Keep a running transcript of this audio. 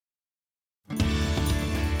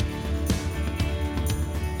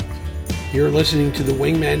You're listening to the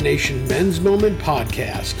Wingman Nation Men's Moment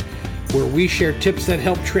podcast, where we share tips that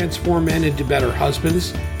help transform men into better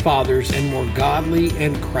husbands, fathers, and more godly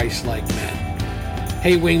and Christ-like men.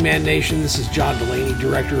 Hey Wingman Nation, this is John Delaney,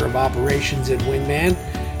 Director of Operations at Wingman.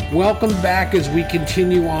 Welcome back as we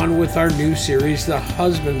continue on with our new series, The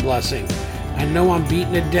Husband Blessing. I know I'm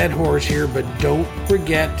beating a dead horse here, but don't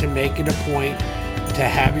forget to make it a point to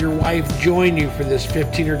have your wife join you for this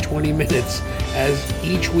 15 or 20 minutes as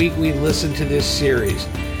each week we listen to this series.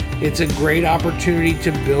 It's a great opportunity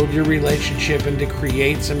to build your relationship and to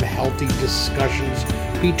create some healthy discussions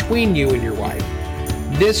between you and your wife.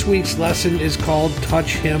 This week's lesson is called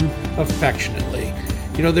Touch Him Affectionately.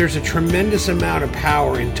 You know, there's a tremendous amount of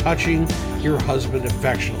power in touching your husband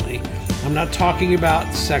affectionately. I'm not talking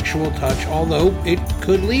about sexual touch, although it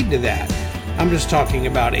could lead to that. I'm just talking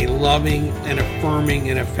about a loving and affirming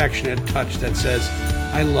and affectionate touch that says,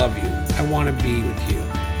 I love you. I want to be with you.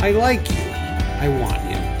 I like you. I want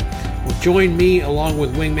you. Well, join me along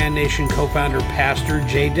with Wingman Nation co-founder Pastor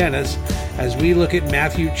Jay Dennis as we look at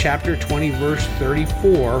Matthew chapter 20, verse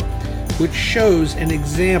 34, which shows an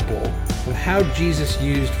example of how Jesus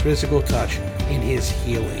used physical touch in his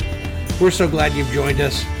healing. We're so glad you've joined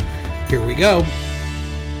us. Here we go.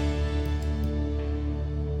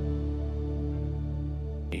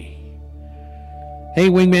 Hey,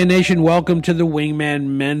 Wingman Nation, welcome to the Wingman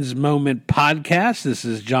Men's Moment podcast. This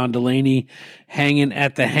is John Delaney hanging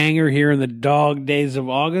at the hangar here in the dog days of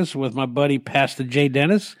August with my buddy Pastor Jay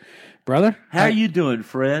Dennis. Brother? How are you doing,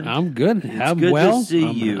 friend? I'm good. It's good to see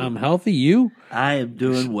you. I'm healthy. You? I am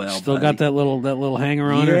doing well, Still buddy. got that little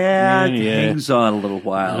hanger on her? Yeah, it hangs on a little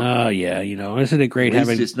while. Oh, yeah. You know, isn't it great At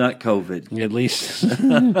least it's not COVID. At least.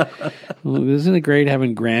 Isn't it great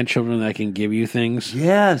having grandchildren that can give you things?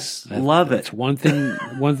 Yes, love it. It's one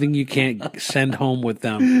thing you can't send home with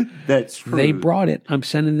them. That's true. They brought it. I'm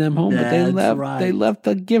sending them home, but they left. Right. They left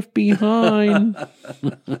the gift behind.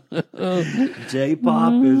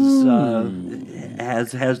 J-Pop is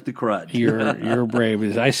has the crutch. You're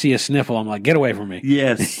brave. I see a sniffle, I'm like, get away from me.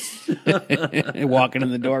 Yes. Walking in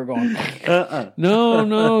the door going,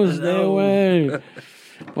 no, stay away.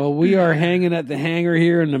 Well, we are hanging at the hangar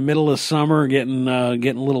here in the middle of summer, getting a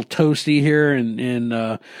little toasty here,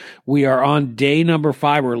 and we are on day number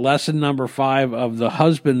 5 or lesson number 5 of the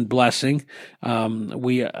husband blessing.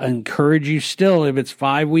 We encourage you still, if it's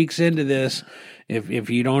 5 weeks into this, if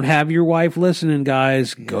you don't have your wife listening,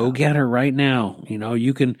 guys, go get her right now. You know,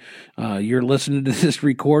 you can, you're listening to this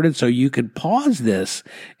recorded, so you can pause this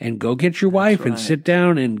and go get your wife and sit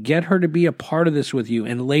down and get her to be a part of this with you.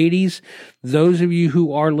 And ladies, those of you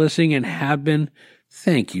who are listening and have been,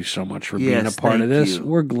 thank you so much for being a part of this.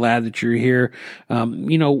 We're glad that you're here.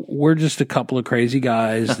 You know, we're just a couple of crazy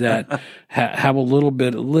guys that have a little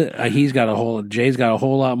bit. Jay's got a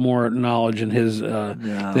whole lot more knowledge in his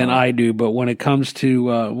than I do. But when it comes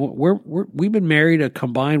to we've been married a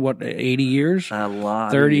combined 80 years, a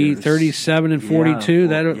lot, 37 and 42.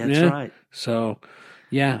 That's right. So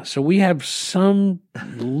so we have some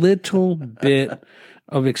little bit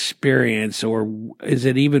of experience, or is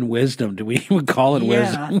it even wisdom? Do we even call it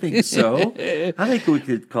wisdom? I think so. I think we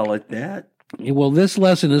could call it that. Well, this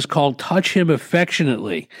lesson is called Touch Him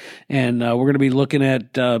Affectionately, and we're going to be looking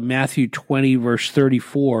at Matthew 20, verse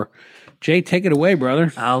 34. Jay, take it away,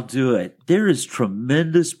 brother. I'll do it. There is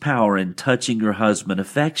tremendous power in touching your husband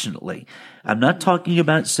affectionately. I'm not talking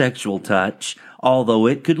about sexual touch, although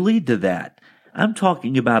it could lead to that. I'm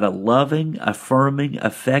talking about a loving, affirming,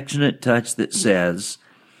 affectionate touch that says,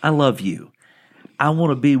 I love you. I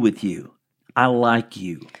want to be with you. I like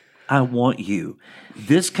you. I want you.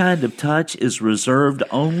 This kind of touch is reserved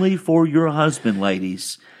only for your husband,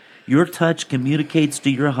 ladies. Your touch communicates to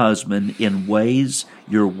your husband in ways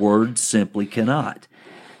your words simply cannot.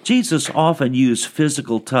 Jesus often used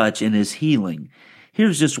physical touch in his healing.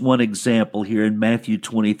 Here's just one example here in Matthew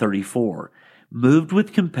 20:34. Moved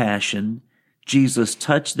with compassion, Jesus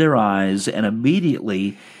touched their eyes, and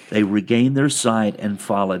immediately they regained their sight and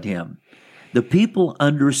followed him. The people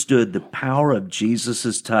understood the power of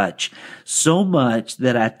Jesus' touch so much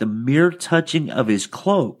that at the mere touching of his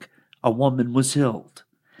cloak, a woman was healed.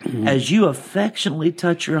 Mm-hmm. As you affectionately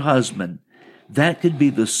touch your husband, that could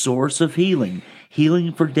be the source of healing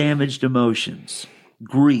for damaged emotions,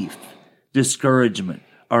 grief, discouragement,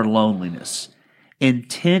 or loneliness.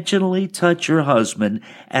 Intentionally touch your husband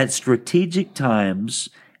at strategic times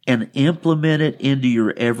and implement it into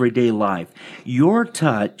your everyday life. Your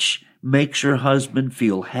touch makes your husband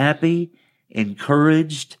feel happy,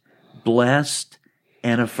 encouraged, blessed,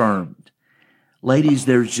 and affirmed. Ladies,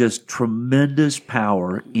 there's just tremendous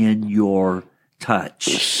power in your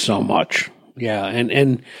touch. So much. Yeah,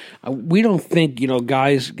 and we don't think,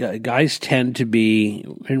 guys tend to be,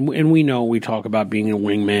 and we know we talk about being a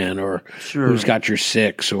wingman or Sure. who's got your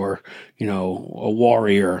six or a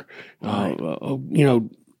warrior. Right.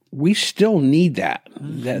 We still need that.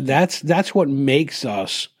 That's what makes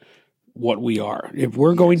us what we are. If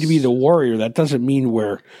we're going to be the warrior, that doesn't mean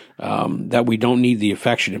that we don't need the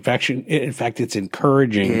affection. In fact, it's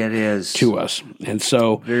encouraging. It is to us, and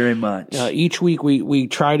so very much. Each week we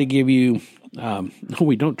try to give you.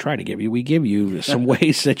 We don't try to give you. We give you some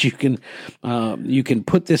ways that you can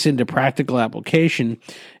put this into practical application,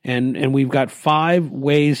 and we've got 5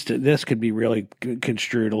 ways to. This could be really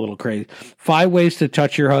construed a little crazy. 5 ways to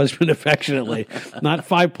touch your husband affectionately, not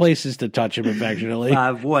 5 places to touch him affectionately.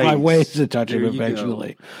 5 ways. 5 ways to touch him There you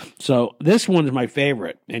affectionately. So this one is my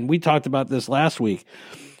favorite, and we talked about this last week.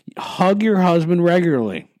 Hug your husband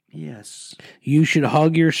regularly. Yes. You should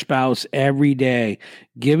hug your spouse every day.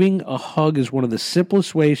 Giving a hug is one of the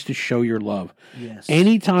simplest ways to show your love. Yes.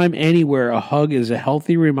 Anytime, anywhere, a hug is a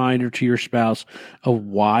healthy reminder to your spouse of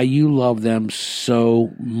why you love them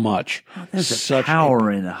so much. There's a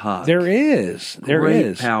power in a hug. There is. There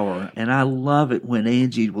is. Great power. And I love it when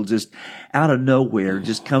Angie will just, out of nowhere,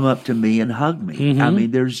 just come up to me and hug me. Mm-hmm. I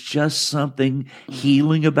mean, there's just something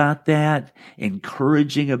healing about that,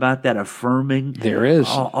 encouraging about that, affirming. There is.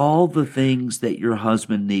 All the things that your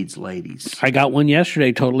husband needs, ladies. I got one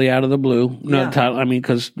yesterday, totally out of the blue. Yeah.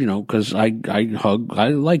 Because I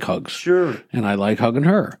like hugs. Sure. And I like hugging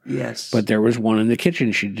her. Yes. But there was one in the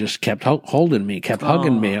kitchen. She just kept holding me, kept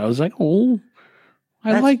hugging me. I was like, oh,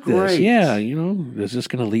 I That's like this. great. Yeah, is this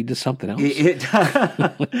going to lead to something else? It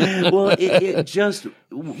just,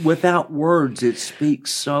 without words, it speaks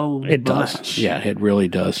so much. It does. Yeah, it really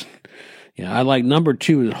does. Yeah, I like number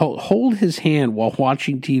 2 is hold his hand while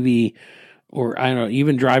watching TV, or I don't know,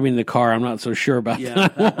 even driving the car. I'm not so sure about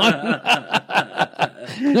that one.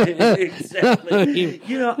 Exactly.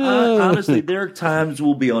 Honestly, there are times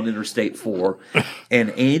we'll be on Interstate 4, and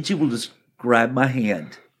Angie will just grab my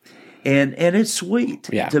hand. And it's sweet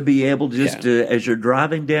to be able to just as you're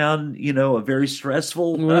driving down, a very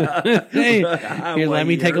stressful hey, here, let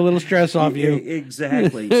me take a little stress off you.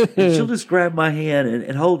 Exactly. And she'll just grab my hand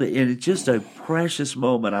and hold it. And it's just a precious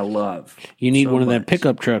moment I love. You need so one of much. them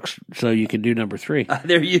pickup trucks so you can do number 3.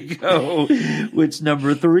 There you go. Which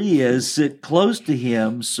number 3 is sit close to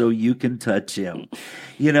him so you can touch him.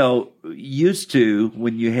 Used to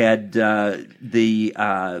when you had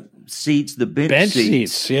the seats, the bench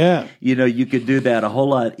seats. Yeah. You could do that a whole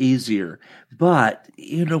lot easier. But,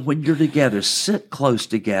 when you're together, sit close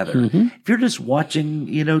together. Mm-hmm. If you're just watching,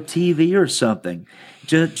 TV or something,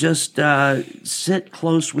 just sit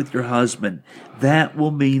close with your husband. That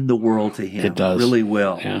will mean the world to him. It does. Really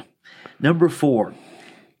will. Yeah. Number 4,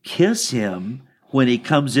 kiss him when he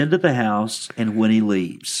comes into the house and when he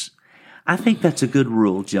leaves. I think that's a good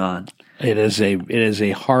rule, John. It is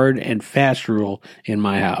a hard and fast rule in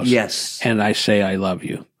my house. Yes. And I say I love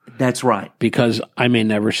you. That's right. Because I may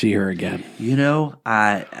never see her again.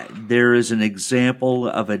 There is an example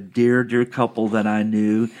of a dear, dear couple that I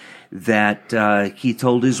knew that he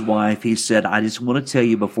told his wife, he said, I just want to tell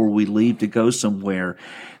you before we leave to go somewhere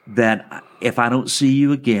that if I don't see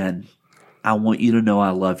you again, I want you to know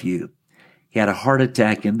I love you. He had a heart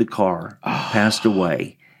attack in the car, passed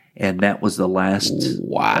away. And that was the last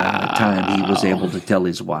time he was able to tell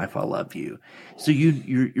his wife, "I love you." So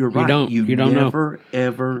you're right. You don't never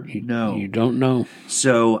ever know. You don't know.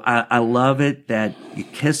 So I love it that you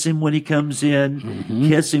kiss him when he comes in,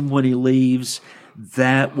 kiss him when he leaves.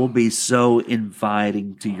 That will be so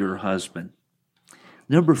inviting to your husband.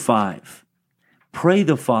 Number 5, pray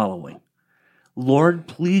the following. Lord,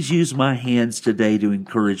 please use my hands today to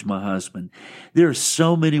encourage my husband. There are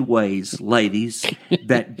so many ways, ladies,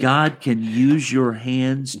 that God can use your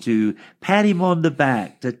hands to pat him on the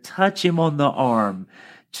back, to touch him on the arm,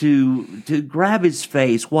 to grab his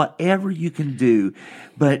face, whatever you can do.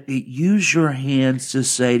 But use your hands to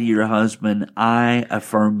say to your husband, I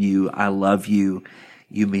affirm you, I love you.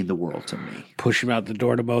 You mean the world to me. Push him out the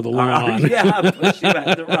door to mow the lawn. Push him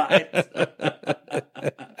out the right.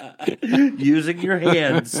 Using your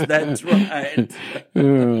hands. That's right.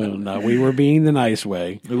 No, we were being the nice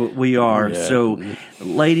way. We are. Yeah. So,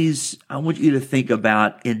 ladies, I want you to think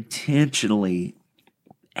about intentionally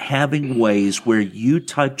having ways where you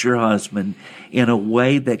touch your husband in a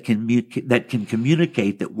way that can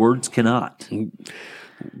communicate that words cannot.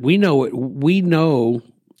 We know it. We know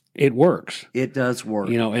it works. It does work.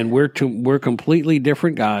 And we're completely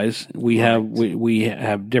different guys. We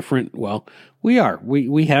have different. Well, we are.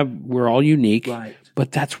 We're all unique. Right.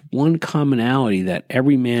 But that's one commonality that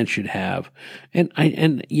every man should have.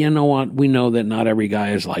 And you know what? We know that not every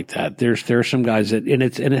guy is like that. There's some guys that, and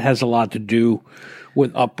it has a lot to do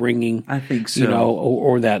with upbringing. I think so. You know,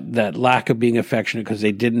 or that lack of being affectionate because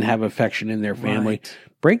they didn't have affection in their family. Right.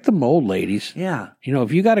 Break the mold, ladies. Yeah. You know,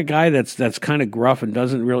 if you got a guy that's kind of gruff and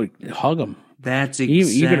doesn't really hug him, that's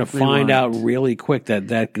exactly you're going to find right. out really quick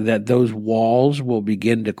that those walls will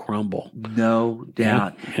begin to crumble. No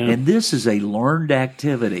doubt. Yeah. And this is a learned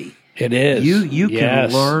activity. It is. You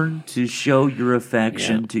Yes. can learn to show your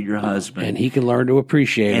affection to your husband. And he can learn to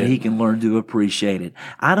appreciate it. And he can learn to appreciate it.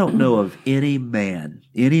 I don't know of any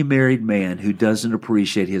married man who doesn't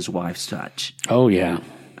appreciate his wife's touch. Oh, yeah.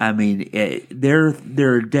 I mean, there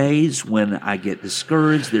are days when I get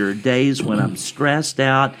discouraged. There are days when I'm stressed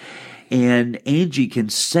out. And Angie can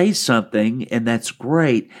say something, and that's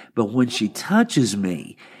great. But when she touches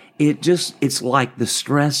me, it's like the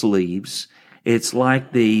stress leaves. It's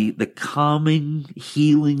like the calming,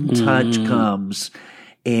 healing touch comes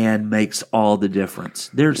and makes all the difference.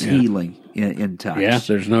 There's healing in touch. Yeah,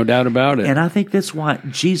 there's no doubt about it. And I think that's why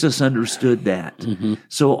Jesus understood that. Mm-hmm.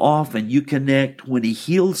 So often you connect when he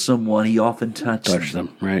heals someone, he often touches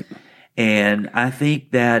them. Right. And I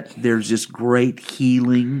think that there's just great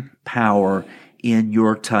healing power in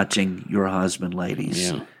your touching your husband,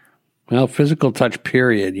 ladies. Yeah. Well, physical touch,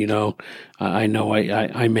 period. You know, I know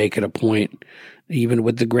I make it a point, even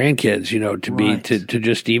with the grandkids, you know, to be Right. to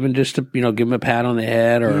just you know, give them a pat on the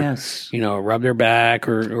head or Yes. you know, rub their back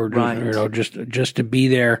or Right. you know, just to be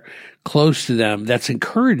there close to them. That's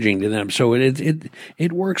encouraging to them. So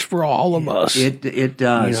it works for all of us. It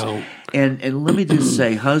does. You know. And let me just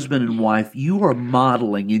say, husband and wife, you are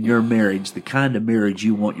modeling in your marriage the kind of marriage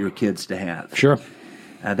you want your kids to have. Sure.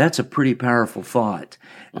 That's a pretty powerful thought.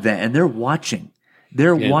 And they're watching.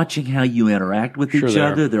 They're watching how you interact with each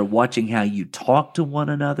other. They're watching how you talk to one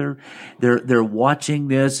another. They're watching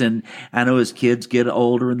this. And I know as kids get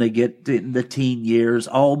older and they get in the teen years,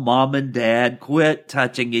 oh, mom and dad, quit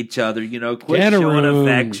touching each other. You know, quit showing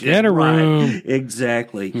affection. Get a room. Right.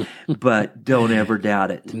 Exactly. But don't ever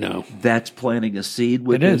doubt it. No. That's planting a seed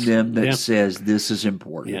within them that says this is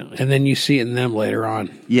important. Yeah. And then you see it in them later on.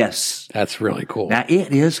 Yes. That's really cool. Now,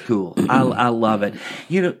 it is cool. I love it.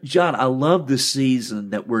 You know, John, I love the season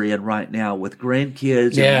that we're in right now with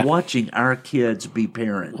grandkids and watching our kids be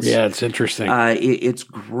parents. Yeah, it's interesting. It's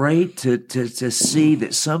great to see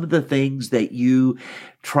that some of the things that you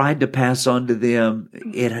tried to pass on to them,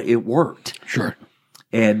 it worked. Sure.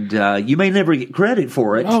 And you may never get credit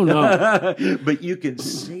for it. Oh, no. But you can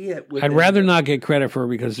see it. I'd rather not get credit for it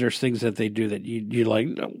because there's things that they do that you like,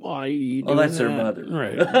 why are you doing that's that? their mother.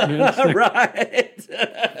 Right. Yeah, Right.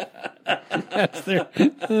 that's their...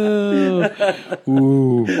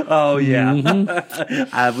 Ooh. Oh, yeah.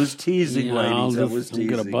 Mm-hmm. I was teasing, ladies. I was teasing. I'm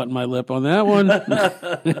going to button my lip on that one.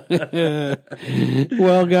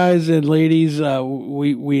 Well, guys and ladies,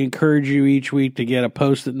 we encourage you each week to get a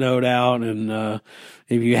Post-it note out. And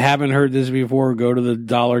if you haven't heard this before, go to the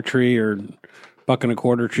Dollar Tree or Buck and a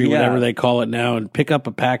Quarter Tree, whatever they call it now, and pick up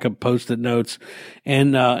a pack of Post-it notes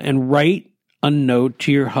and write a note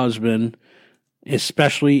to your husband,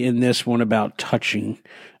 especially in this one about touching.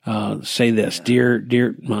 Say this,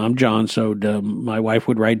 dear Mom John. So my wife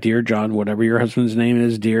would write, Dear John, whatever your husband's name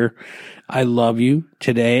is, dear, I love you.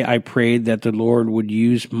 Today I prayed that the Lord would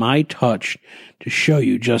use my touch to show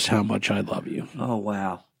you just how much I love you. Oh,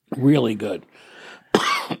 wow. Really good.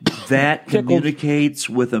 That communicates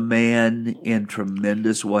with a man in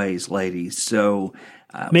tremendous ways, ladies. So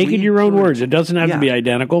make it your own words. It doesn't have to be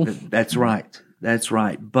identical. That's right. That's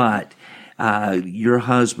right. But your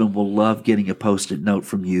husband will love getting a Post-it note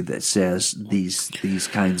from you that says these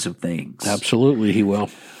kinds of things. Absolutely, he will.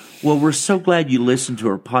 Well, we're so glad you listened to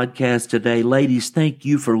our podcast today. Ladies, thank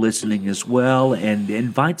you for listening as well, and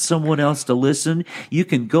invite someone else to listen. You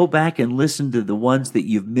can go back and listen to the ones that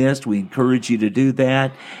you've missed. We encourage you to do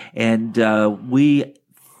that. And we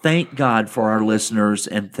thank God for our listeners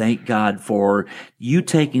and thank God for you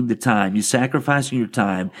taking the time, you sacrificing your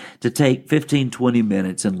time to take 15, 20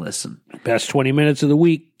 minutes and listen. Best 20 minutes of the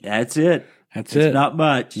week. That's it. It's Not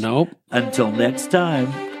much. Nope. Until next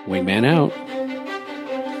time. Wingman out.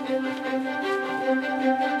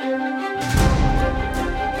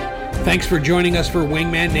 Thanks for joining us for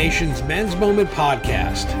Wingman Nation's Men's Moment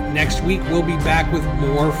podcast. Next week, we'll be back with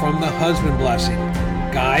more from the husband blessing.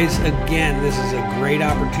 Guys, again, this is a great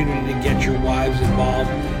opportunity to get your wives involved.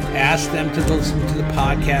 Ask them to listen to the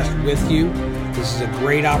podcast with you. This is a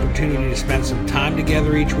great opportunity to spend some time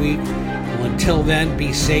together each week. Well, until then,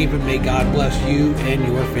 be safe and may God bless you and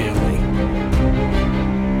your family.